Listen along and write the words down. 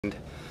And,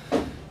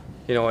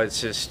 you know, it's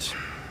just,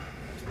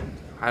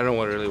 I don't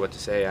know really what to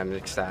say. I'm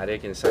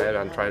ecstatic inside.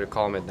 I'm trying to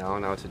calm it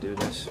down now to do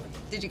this.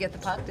 Did you get the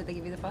puck? Did they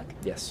give you the puck?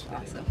 Yes.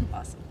 Awesome,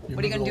 awesome.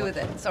 What are you going to do with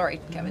it? Sorry,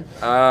 Kevin.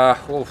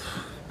 Well,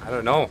 I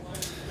don't know.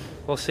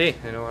 We'll see.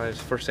 You know,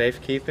 it's for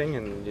safekeeping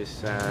and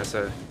just as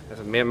a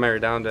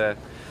memory down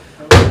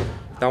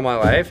my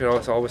life. You know,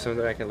 it's always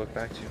something I can look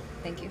back to.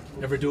 Thank you.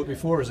 Ever do it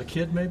before as a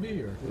kid,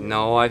 maybe? Or?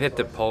 No, I've hit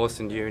the post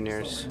in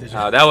juniors.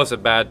 That was a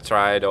bad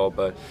try, though.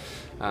 But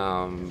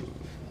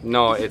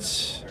no,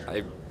 it's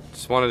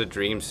one of the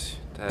dreams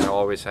that I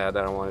always had,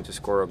 that I wanted to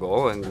score a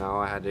goal, and now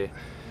I had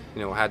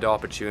the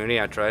opportunity.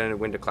 I tried to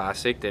win the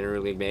Classic, didn't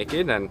really make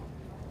it, and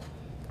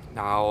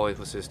now it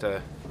was just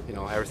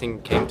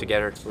everything came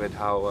together with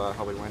how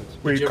it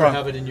went. Did you ever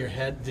have it in your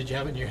head? Did you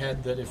have it in your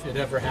head that if it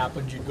ever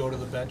happened, you'd go to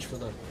the bench for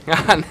the?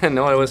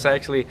 No, it was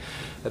actually,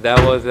 I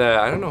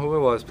don't know who it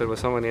was, but it was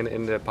someone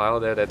in the pile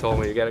there that told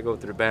me, you got to go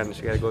to the bench.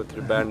 You got to go to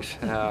the bench.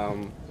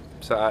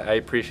 So I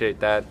appreciate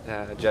that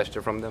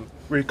gesture from them.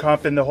 Were you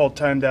confident the whole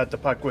time that the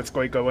puck was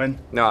going to go in?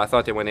 No, I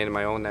thought they went into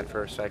my own net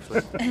first,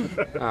 actually,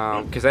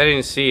 because I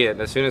didn't see it.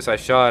 As soon as I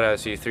shot, I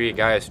see three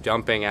guys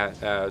jumping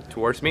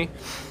towards me.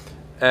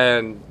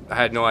 And I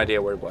had no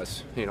idea where it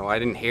was. You know, I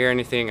didn't hear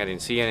anything, I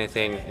didn't see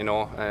anything, you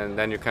know, and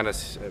then you kind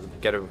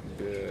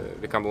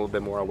of become a little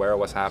bit more aware of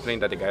what's happening,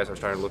 that the guys are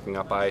starting looking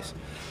up ice.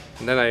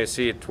 And then I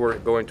see it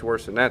going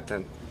towards the net,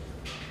 and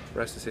the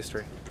rest is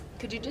history.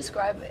 Could you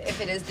describe, if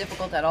it is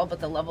difficult at all,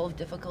 but the level of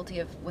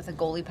difficulty with a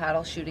goalie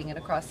paddle shooting it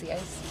across the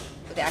ice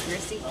with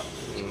accuracy?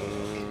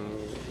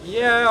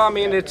 Yeah, I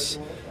mean,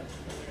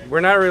 we're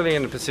not really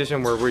in a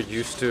position where we're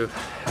used to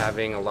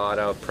having a lot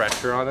of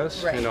pressure on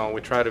us. Right. You know, we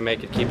try to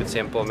keep it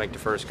simple, make the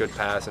first good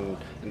pass, and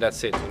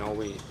that's it. You know,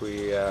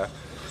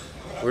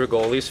 we're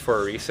goalies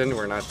for a reason.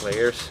 We're not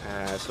players.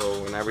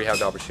 So whenever we have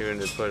the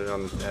opportunity to put it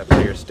on a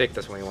player's stick,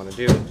 that's what we want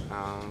to do.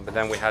 But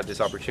then we had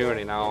this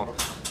opportunity now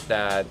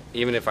that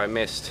even if I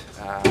missed,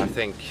 I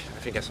think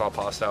I saw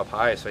Pasta up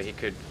high, so he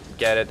could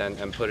get it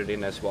and put it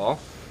in as well.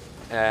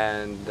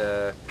 And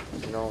I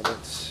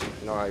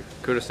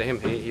kudos to him.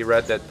 He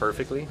read that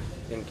perfectly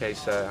in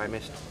case I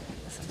missed.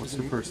 What's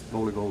the first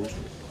goalie goal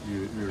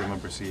you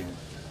remember seeing?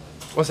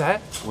 What's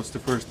that? What's the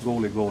first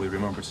goalie goal you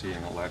remember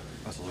seeing, like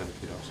as a little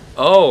kid?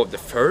 Oh, the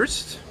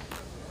first?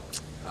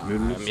 I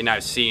Movies? mean,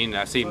 I've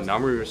seen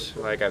numbers.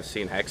 Like I've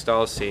seen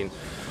Hextall, seen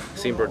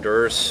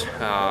Brodeurs,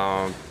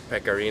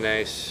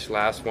 Pekarina's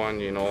last one,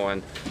 you know,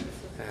 and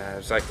it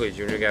was actually a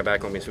junior guy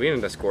back home in Sweden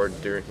that scored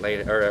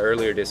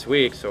earlier this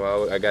week.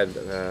 So I got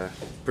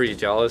pretty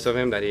jealous of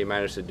him that he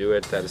managed to do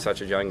it at such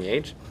a young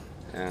age.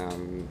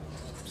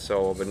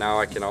 But now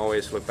I can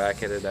always look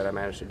back at it that I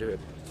managed to do it.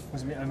 I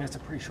mean, it's a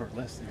pretty short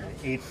list.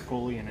 You're the 8th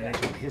goalie in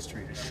NHL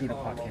history to shoot a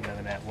puck into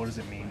the net. What does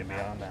it mean to be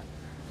on that?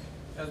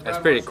 That's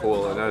pretty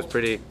cool, and that was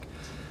pretty.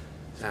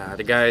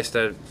 The guys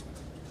that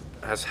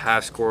has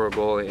scored a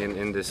goal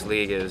in this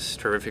league is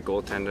terrific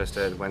goaltenders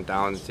that went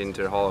down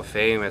into the Hall of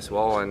Fame as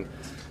well, and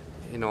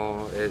you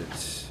know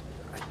it's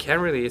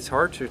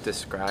hard to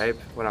describe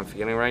what I'm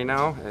feeling right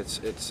now.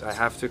 I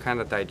have to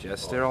kind of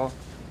digest it all.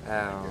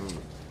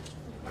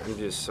 I'm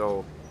just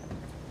so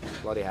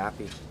bloody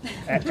happy.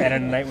 And a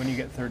night when you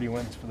get 30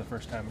 wins for the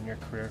first time in your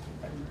career,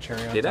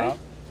 cherry on Did top.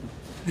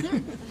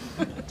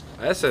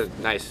 That's a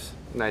nice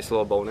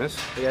little bonus,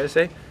 I gotta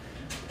say.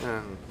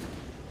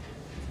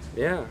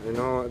 Yeah, you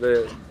know,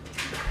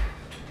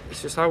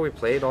 it's just how we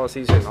played all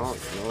season long.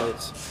 You know,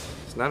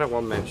 it's not a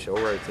one-man show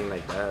or anything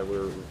like that.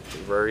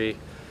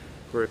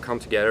 We're come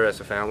together as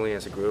a family,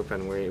 as a group,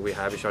 and we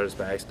have each other's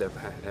backs. That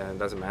it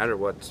doesn't matter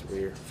what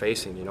we're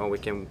facing. You know,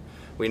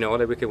 we know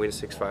that we can win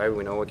 6-5.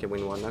 We know we can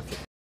win 1-0.